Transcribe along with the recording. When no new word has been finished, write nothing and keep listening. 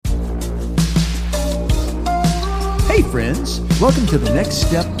Hey friends, welcome to the Next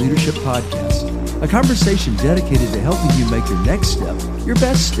Step Leadership Podcast, a conversation dedicated to helping you make your next step your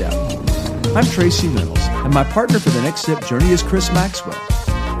best step. I'm Tracy Reynolds, and my partner for the Next Step journey is Chris Maxwell.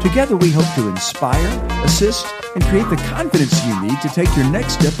 Together we hope to inspire, assist, and create the confidence you need to take your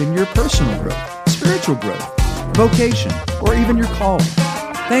next step in your personal growth, spiritual growth, vocation, or even your calling.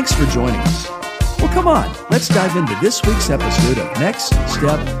 Thanks for joining us. Well, come on, let's dive into this week's episode of Next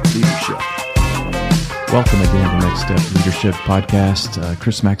Step Leadership. Welcome again to Next Step Leadership Podcast.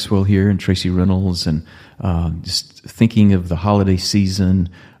 Chris Maxwell here and Tracy Reynolds, and just thinking of the holiday season.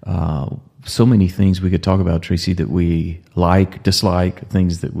 So many things we could talk about, Tracy, that we like, dislike,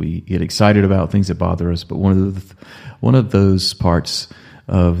 things that we get excited about, things that bother us. But one of those parts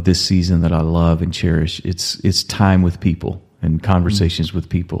of this season that I love and cherish, it's time with people and conversations with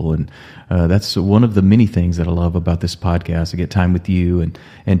people. And that's one of the many things that I love about this podcast. I get time with you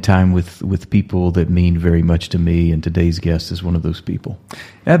and time with people that mean very much to me. And today's guest is one of those people.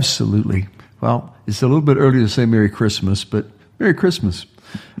 Absolutely. Well, it's a little bit early to say Merry Christmas, but Merry Christmas.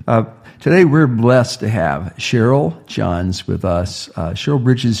 Today we're blessed to have Cheryl Johns with us. Cheryl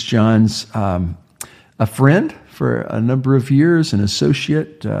Bridges Johns, a friend for a number of years, an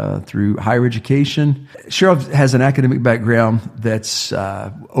associate through higher education. Cheryl has an academic background that's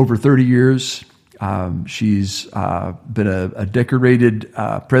over 30 years. She's been a decorated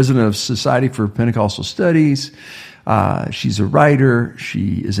president of Society for Pentecostal Studies. She's a writer.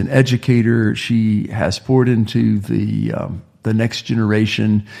 She is an educator. She has poured into the next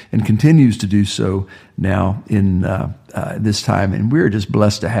generation and continues to do so now in this time. And we're just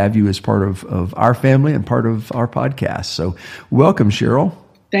blessed to have you as part of our family and part of our podcast. So welcome, Cheryl.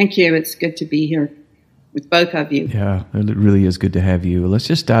 Thank you. It's good to be here with both of you. Yeah, it really is good to have you. Let's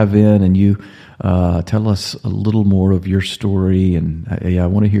just dive in and you tell us a little more of your story. And I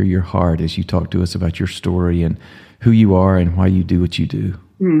want to hear your heart as you talk to us about your story and who you are and why you do what you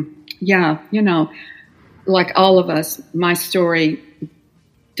do. Yeah, like all of us, my story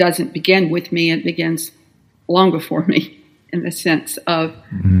doesn't begin with me. It begins long before me in the sense of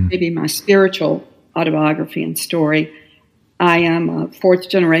maybe my spiritual autobiography and story. I am a fourth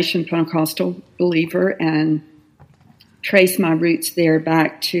generation Pentecostal believer and trace my roots there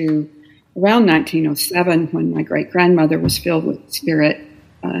back to around 1907 when my great-grandmother was filled with the Spirit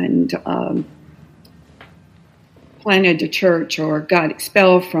and planted a church or got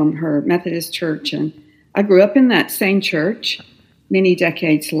expelled from her Methodist church. And I grew up in that same church many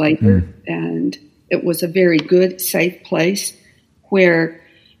decades later, and it was a very good, safe place where,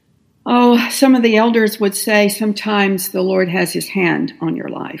 some of the elders would say sometimes the Lord has his hand on your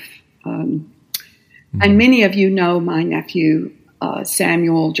life. And many of you know my nephew,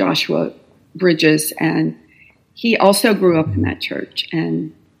 Samuel Joshua Bridges, and he also grew up in that church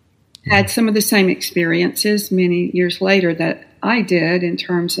and had some of the same experiences many years later that I did in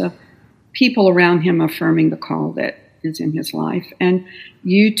terms of people around him affirming the call that is in his life. And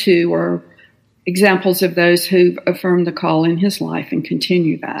you two are examples of those who've affirmed the call in his life and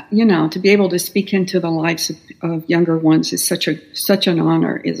continue that. To be able to speak into the lives of younger ones is such an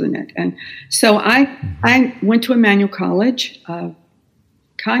honor, isn't it? And so I went to Emmanuel College,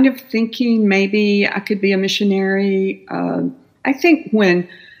 kind of thinking maybe I could be a missionary. I think when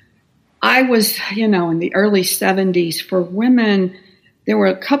I was, in the early 70s, for women, there were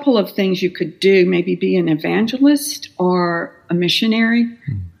a couple of things you could do, maybe be an evangelist or a missionary,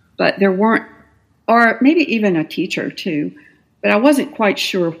 but there weren't, or maybe even a teacher too. But I wasn't quite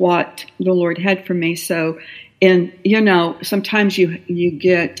sure what the Lord had for me. So, sometimes you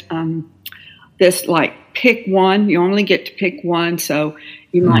get this like pick one. You only get to pick one, so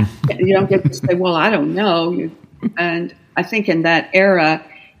you don't get to say, well, I don't know. And I think in that era,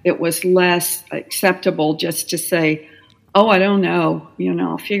 it was less acceptable just to say, oh, I don't know,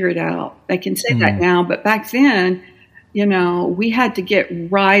 I'll figure it out. They can say that now, but back then, we had to get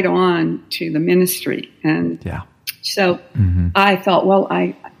right on to the ministry. And so I thought, well,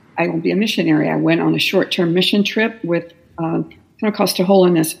 I will be a missionary. I went on a short-term mission trip with Pentecostal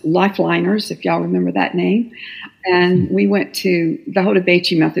Holiness Lifeliners, if y'all remember that name. And we went to the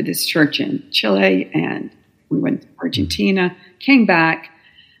Hotobeche Methodist Church in Chile, and we went to Argentina, came back,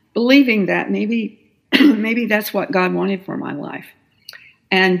 believing that maybe that's what God wanted for my life.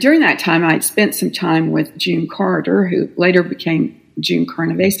 And during that time, I'd spent some time with June Carter, who later became June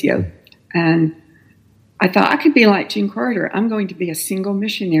Carnavesio. And I thought, I could be like June Carter. I'm going to be a single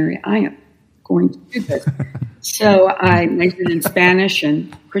missionary. I am going to do this. So I majored in Spanish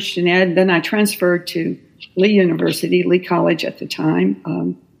and Christian Ed. Then I transferred to Lee University, Lee College at the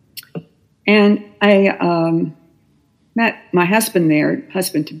time. And I met my husband there,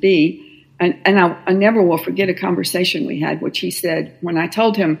 husband-to-be, And I never will forget a conversation we had, which he said, when I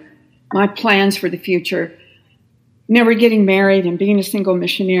told him my plans for the future, never getting married and being a single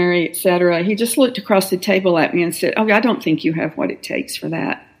missionary, etc., he just looked across the table at me and said, "Oh, I don't think you have what it takes for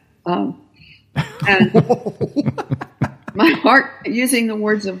that." And my heart, using the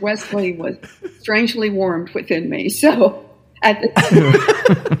words of Wesley, was strangely warmed within me. So at the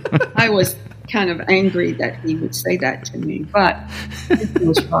time, I was kind of angry that he would say that to me, but he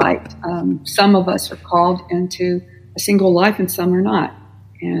was right. Some of us are called into a single life and some are not.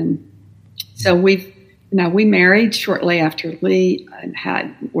 And so we married shortly after Lee,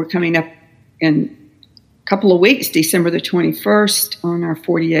 and we're coming up in a couple of weeks, December the 21st, on our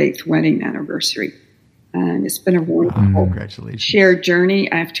 48th wedding anniversary. And it's been a wonderful shared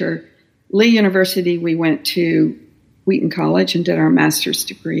journey. After Lee University, we went to Wheaton College and did our master's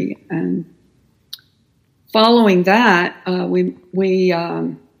degree. And following that, we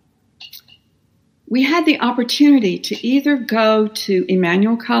had the opportunity to either go to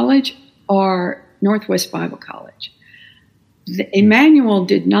Emmanuel College or Northwest Bible College. Emmanuel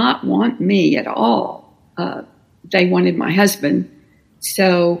did not want me at all. They wanted my husband.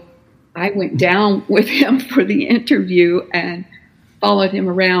 So I went down with him for the interview and followed him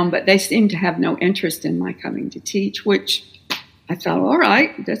around, but they seemed to have no interest in my coming to teach, which I thought, all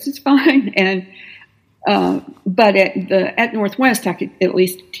right, this is fine. And but at Northwest, I could at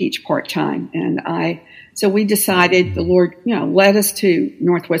least teach part-time. And so we decided, the Lord, led us to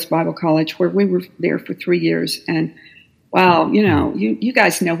Northwest Bible College, where we were there for 3 years. And wow, you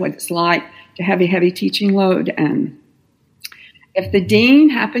guys know what it's like to have a heavy teaching load. And if the dean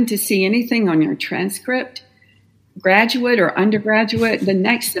happened to see anything on your transcript, graduate or undergraduate, the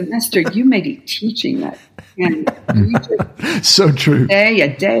next semester you may be teaching that. And you just so true. A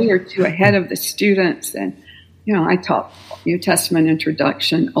day or two ahead of the students. And, I taught New Testament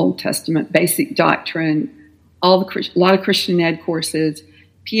introduction, Old Testament, basic doctrine, a lot of Christian ed courses,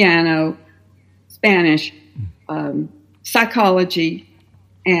 piano, Spanish, psychology,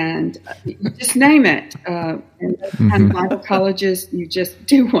 and you just name it. And those kind of Bible colleges, you just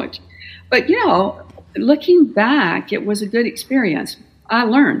do what. But, looking back, it was a good experience. I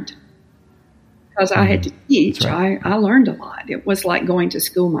learned because I had to teach. Right. I learned a lot. It was like going to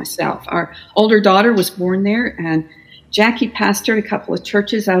school myself. Our older daughter was born there, and Jackie pastored a couple of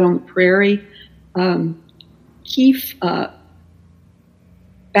churches out on the prairie. Keefe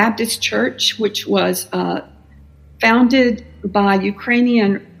Baptist Church, which was founded by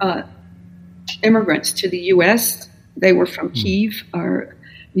Ukrainian immigrants to the U.S. They were from Kyiv, or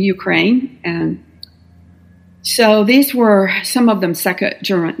Ukraine, and so these were some of them second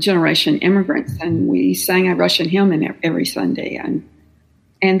generation immigrants, and we sang a Russian hymn every Sunday,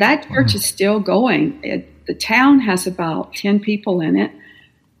 and that church is still going. The town has about 10 people in it,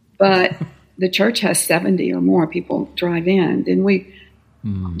 but the church has 70 or more people drive in. Then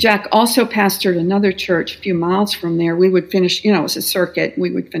Jack also pastored another church a few miles from there. We would finish, it was a circuit.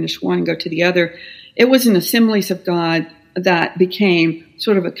 We would finish one and go to the other. It was an Assemblies of God that became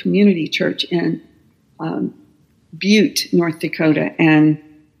sort of a community church in Butte, North Dakota, and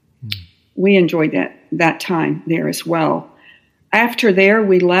we enjoyed that time there as well. After there,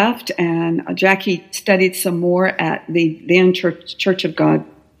 we left, and Jackie studied some more at the then Church of God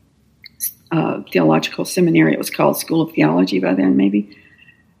Theological Seminary. It was called School of Theology by then, maybe.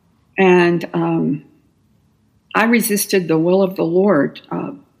 And I resisted the will of the Lord.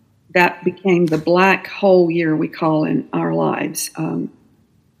 That became the black hole year we call in our lives.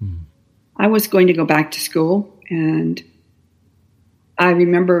 I was going to go back to school, and I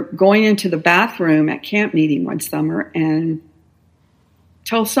remember going into the bathroom at camp meeting one summer and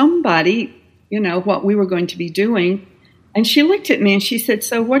told somebody, what we were going to be doing. And she looked at me and she said,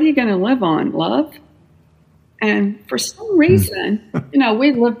 "So what are you going to live on, love?" And for some reason,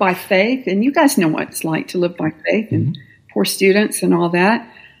 we live by faith, and you guys know what it's like to live by faith and poor students and all that.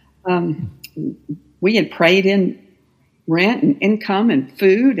 We had prayed in rent and income and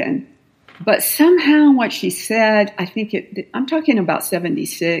food, but somehow what she said, I think I'm talking about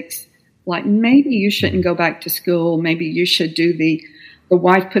 76, like maybe you shouldn't go back to school. Maybe you should do the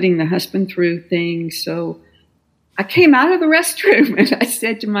wife putting the husband through thing. So I came out of the restroom and I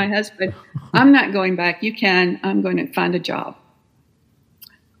said to my husband, "I'm not going back. You can. I'm going to find a job."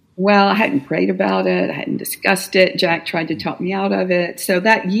 Well, I hadn't prayed about it. I hadn't discussed it. Jack tried to talk me out of it. So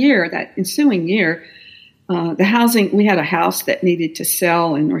that ensuing year, we had a house that needed to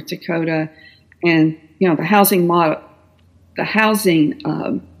sell in North Dakota, and the housing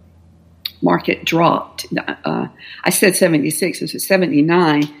market dropped. I said 76. It was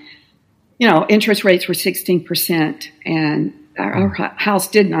 79. Interest rates were 16%, and our house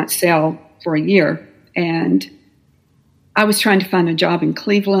did not sell for a year, and I was trying to find a job in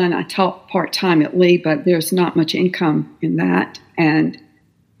Cleveland. I taught part-time at Lee, but there's not much income in that. And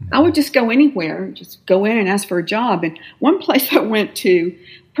I would just go anywhere, just go in and ask for a job. And one place I went to,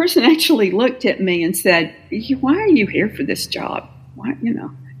 a person actually looked at me and said, "Why are you here for this job? Why,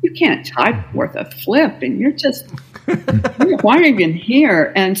 you can't type worth a flip, and you're just, why are you even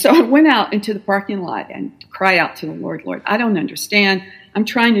here?" And so I went out into the parking lot and cried out to the Lord, "Lord, I don't understand. I'm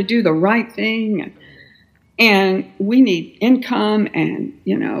trying to do the right thing. And we need income." And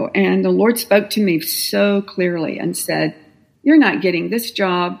the Lord spoke to me so clearly and said, "You're not getting this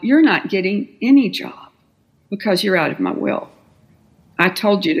job. You're not getting any job because you're out of my will. I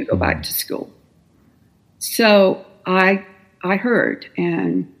told you to go back to school." So I heard,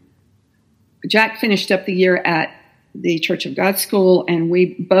 and Jack finished up the year at the Church of God School, and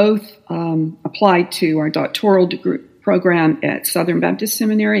we both applied to our doctoral degree program at Southern Baptist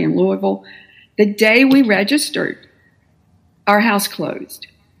Seminary in Louisville. The day we registered, our house closed,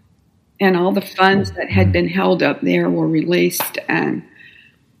 and all the funds that had been held up there were released, and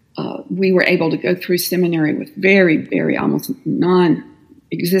we were able to go through seminary with very, very almost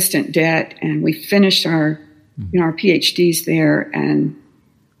non-existent debt, and we finished our PhDs there and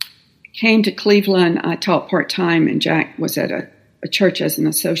came to Cleveland. I taught part-time, and Jack was at a church as an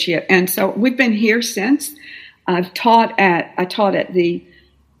associate, and so we've been here since. I taught at the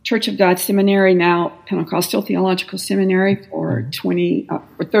Church of God Seminary, now Pentecostal Theological Seminary, for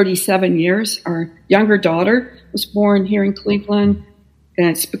 37 years. Our younger daughter was born here in Cleveland, and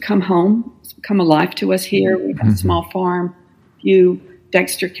it's become home. It's become a life to us here. We have a small farm, a few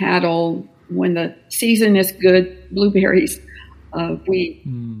Dexter cattle. When the season is good, blueberries. We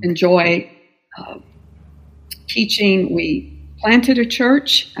enjoy teaching. We planted a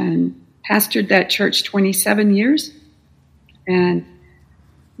church and pastored that church 27 years, and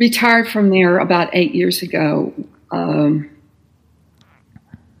retired from there about 8 years ago.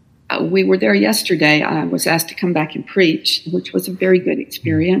 We were there yesterday. I was asked to come back and preach, which was a very good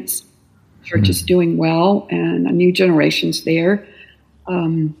experience. Church is doing well, and a new generation's there.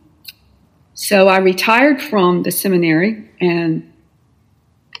 So I retired from the seminary, and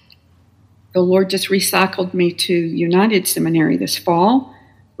the Lord just recycled me to United Seminary this fall,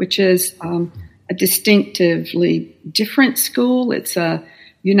 which is a distinctively different school. It's a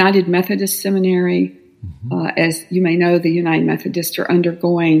United Methodist Seminary. As you may know, the United Methodists are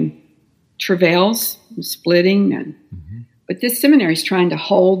undergoing travails, splitting, but this seminary is trying to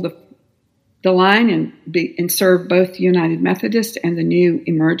hold the line and serve both the United Methodist and the new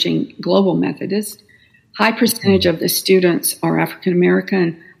emerging Global Methodist. High percentage of the students are African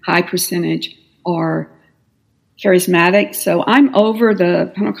American. High percentage are charismatic. So I'm over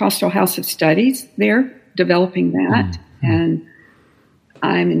the Pentecostal House of Studies there, developing that, and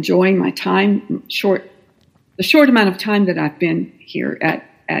I'm enjoying my time. The short amount of time that I've been here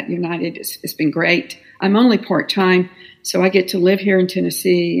at United has been great. I'm only part-time, so I get to live here in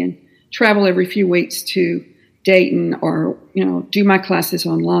Tennessee and travel every few weeks to Dayton, or do my classes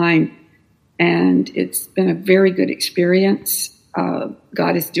online, and it's been a very good experience.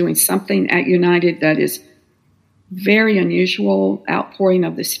 God is doing something at United that is very unusual, outpouring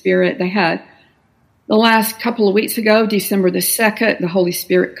of the Spirit. They had the last couple of weeks ago, December the 2nd, the Holy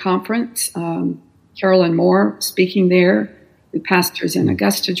Spirit Conference. Carolyn Moore speaking there, who pastors in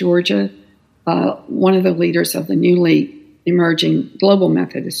Augusta, Georgia, one of the leaders of the newly emerging Global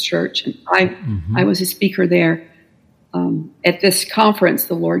Methodist Church. And I was a speaker there. At this conference,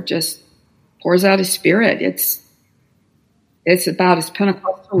 the Lord just pours out His Spirit. It's about as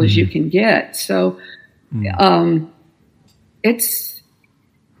Pentecostal as you can get. So I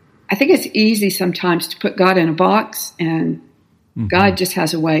think it's easy sometimes to put God in a box, and God just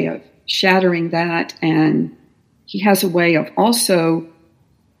has a way of shattering that, and He has a way of also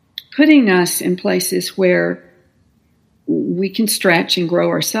putting us in places where we can stretch and grow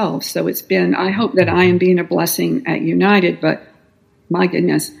ourselves. So I hope that I am being a blessing at United, but my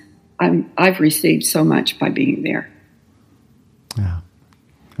goodness, I've received so much by being there. Yeah,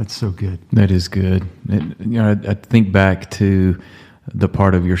 that's so good. That is good. I think back to the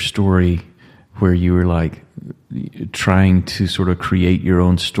part of your story where you were like trying to sort of create your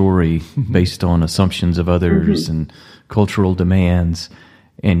own story based on assumptions of others and cultural demands,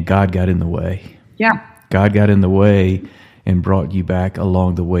 and God got in the way. Yeah. God got in the way and brought you back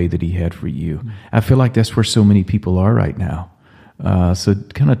along the way that He had for you. I feel like that's where so many people are right now. So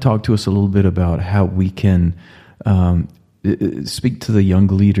kind of talk to us a little bit about how we can speak to the young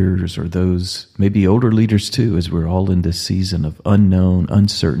leaders, or those maybe older leaders too, as we're all in this season of unknown,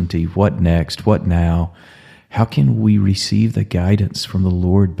 uncertainty, what next, what now. how can we receive the guidance from the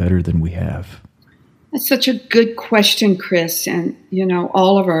Lord better than we have? That's such a good question, Chris. And,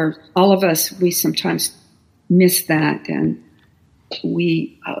 all of us, we sometimes miss that. And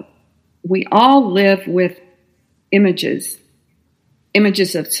we all live with images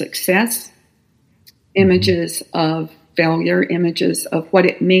of success, images of failure, images of what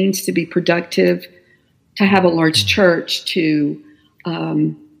it means to be productive, to have a large church, to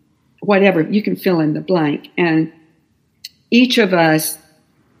whatever. You can fill in the blank. And each of us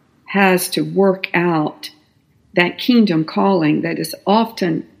has to work out that kingdom calling that is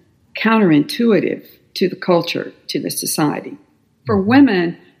often counterintuitive to the culture, to the society. For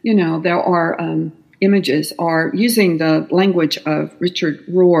women, there are images, are using the language of Richard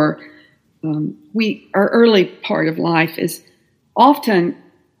Rohr. Our early part of life is often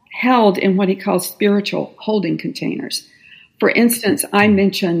held in what he calls spiritual holding containers. For instance, I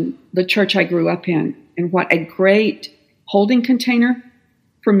mentioned the church I grew up in and what a great holding container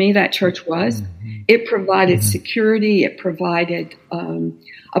for me that church was. It provided security. It provided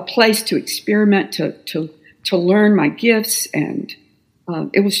a place to experiment, to learn my gifts, and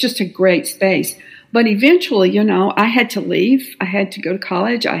it was just a great space. But eventually, I had to leave. I had to go to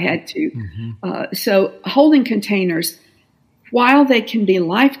college. I had to. So holding containers, while they can be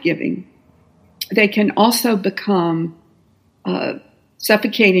life-giving, they can also become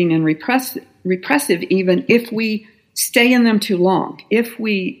suffocating and repressive, even if we stay in them too long, if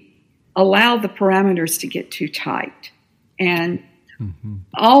we allow the parameters to get too tight. And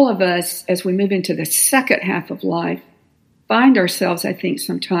all of us, as we move into the second half of life, find ourselves, I think,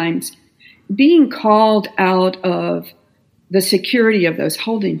 sometimes being called out of the security of those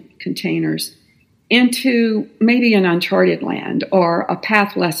holding containers into maybe an uncharted land or a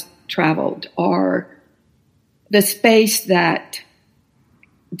path less traveled or the space that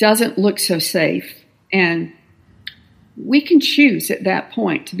doesn't look so safe. And we can choose at that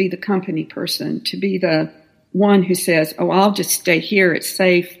point to be the company person, to be the one who says, oh, I'll just stay here. It's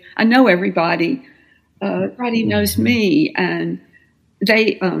safe. I know everybody. Everybody knows me. And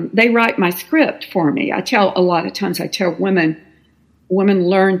they write my script for me. A lot of times I tell women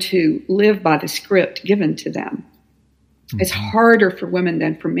learn to live by the script given to them. It's harder for women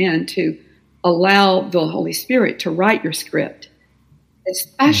than for men to allow the Holy Spirit to write your script,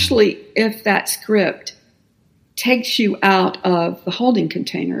 especially if that script takes you out of the holding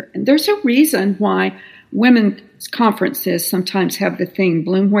container. And there's a reason why women's conferences sometimes have the theme,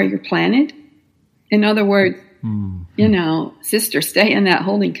 bloom where you're planted. In other words, sister, stay in that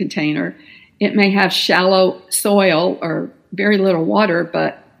holding container. It may have shallow soil or very little water,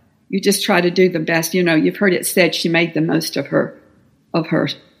 but you just try to do the best. You've heard it said she made the most of her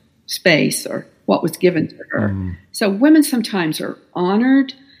space or what was given to her. So women sometimes are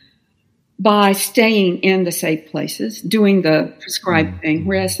honored by staying in the safe places, doing the prescribed thing,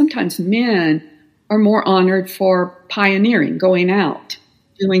 whereas sometimes men are more honored for pioneering, going out,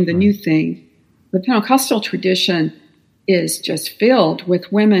 doing the new thing. The Pentecostal tradition is just filled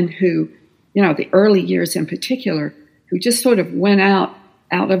with women who, the early years in particular, who just sort of went out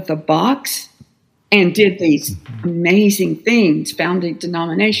of the box and did these amazing things, founded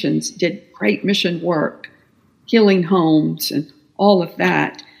denominations, did great mission work, healing homes, and all of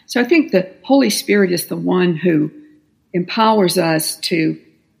that. So I think the Holy Spirit is the one who empowers us to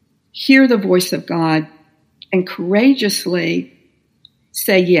hear the voice of God and courageously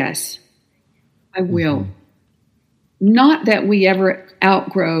say, yes, I will. Not that we ever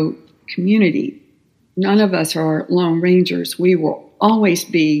outgrow community. None of us are lone rangers. We will always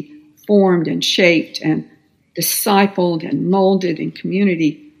be formed and shaped and discipled and molded in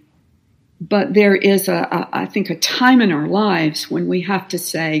community. But there is, I think, a time in our lives when we have to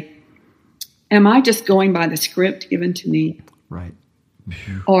say, am I just going by the script given to me? Right.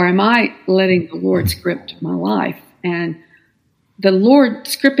 Or am I letting the Lord script my life? And the Lord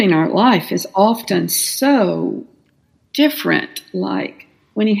scripting our life is often so different. Like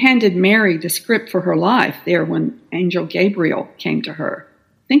when he handed Mary the script for her life there when Angel Gabriel came to her.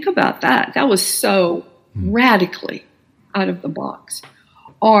 Think about that. That was so radically out of the box.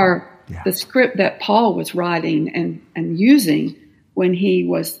 Or the script that Paul was writing and using when he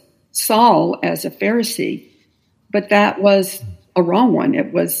was Saul as a Pharisee, but that was a wrong one.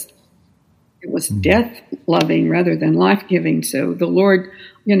 It was death-loving rather than life-giving. So the Lord,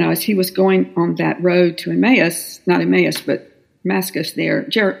 as he was going on that road to Emmaus, not Emmaus, but Damascus there,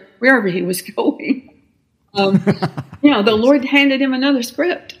 wherever he was going, the Lord handed him another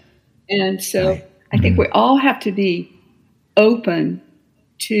script. And so I think we all have to be open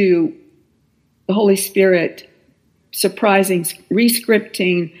to the Holy Spirit surprising,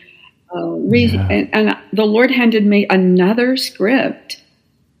 re-scripting, And the Lord handed me another script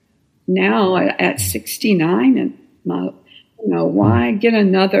now at 69, and why get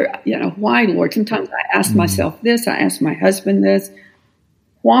another, why, Lord? Sometimes I ask myself this, I ask my husband this,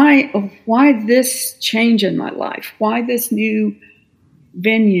 why this change in my life? Why this new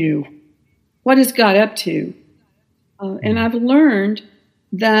venue? What is God up to? And I've learned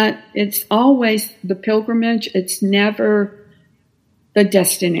that it's always the pilgrimage. It's never the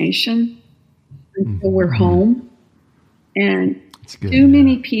destination until we're home. And too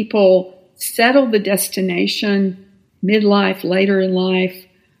many people settle the destination midlife, later in life,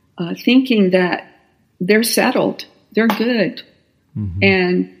 thinking that they're settled, they're good.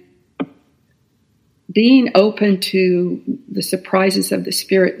 And being open to the surprises of the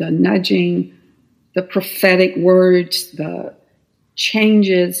Spirit, the nudging, the prophetic words, the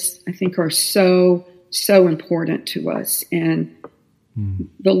changes, I think are so important to us. And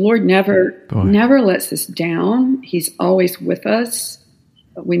the Lord never lets us down. He's always with us.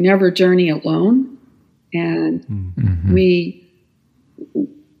 But we never journey alone. And we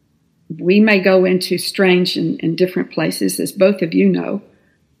may go into strange and different places, as both of you know,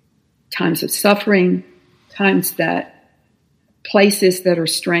 times of suffering, places that are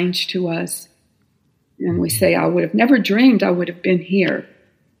strange to us. And we say, I would have never dreamed I would have been here.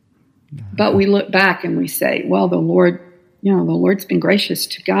 But we look back and we say, well, the Lord's been gracious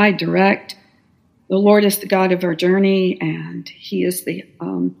to guide, direct. The Lord is the God of our journey, and He is the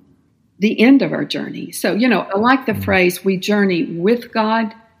end of our journey. So, I like the phrase, we journey with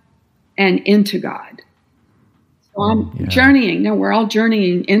God and into God. So I'm journeying. No, we're all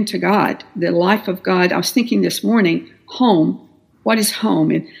journeying into God, the life of God. I was thinking this morning, home. What is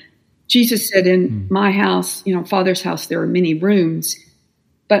home? And Jesus said, in my house, Father's house, there are many rooms,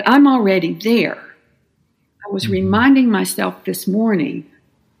 but I'm already there. I was reminding myself this morning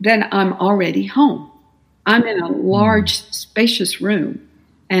that I'm already home. I'm in a large, spacious room,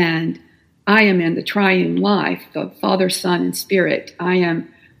 and I am in the triune life, the Father, Son, and Spirit. I am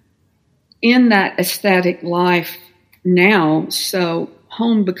in that ecstatic life now, so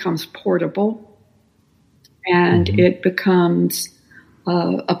home becomes portable, and it becomes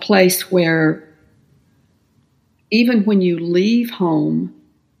a place where even when you leave home,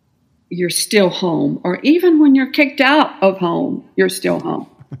 you're still home. Or even when you're kicked out of home, you're still home.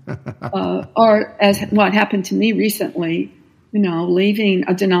 Or as what happened to me recently, leaving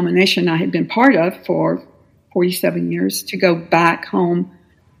a denomination I had been part of for 47 years to go back home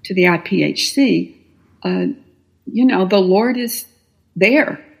to the IPHC. The Lord is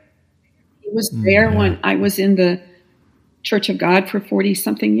there. He was there when I was in the Church of God for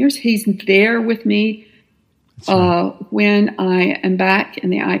 40-something years. He's there with me when I am back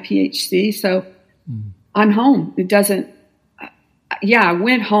in the IPHC. So I'm home. It doesn't, I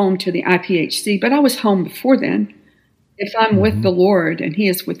went home to the IPHC, but I was home before then. If I'm with the Lord and He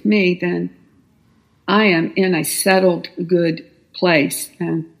is with me, then I am in a settled, good place.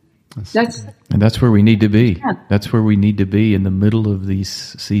 And that's where we need to be. Yeah. That's where we need to be in the middle of these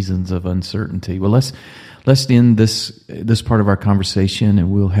seasons of uncertainty. Well, let's end this part of our conversation,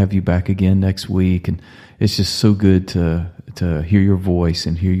 and we'll have you back again next week. And it's just so good to hear your voice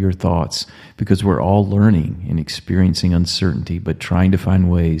and hear your thoughts, because we're all learning and experiencing uncertainty, but trying to find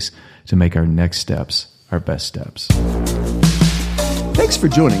ways to make our next steps our best steps. Thanks for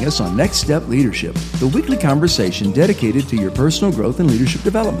joining us on Next Step Leadership, the weekly conversation dedicated to your personal growth and leadership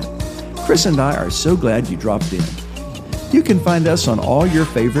development. Chris and I are so glad you dropped in. You can find us on all your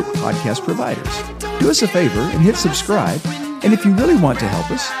favorite podcast providers. Do us a favor and hit subscribe. And if you really want to help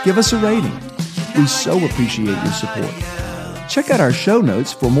us, give us a rating. We so appreciate your support. Check out our show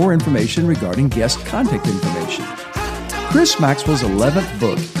notes for more information regarding guest contact information. Chris Maxwell's 11th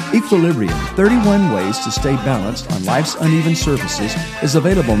book, Equilibrium, 31 Ways to Stay Balanced on Life's Uneven Surfaces, is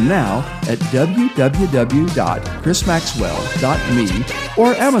available now at www.chrismaxwell.me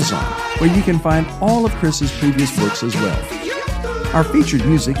or Amazon, where you can find all of Chris's previous books as well. Our featured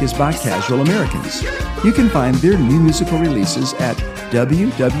music is by Casual Americans. You can find their new musical releases at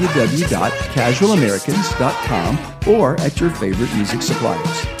www.casualamericans.com or at your favorite music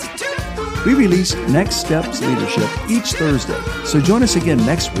suppliers. We release Next Steps Leadership each Thursday, so join us again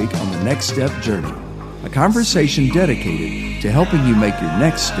next week on the Next Step Journey, a conversation dedicated to helping you make your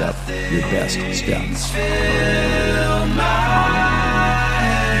next step your best step.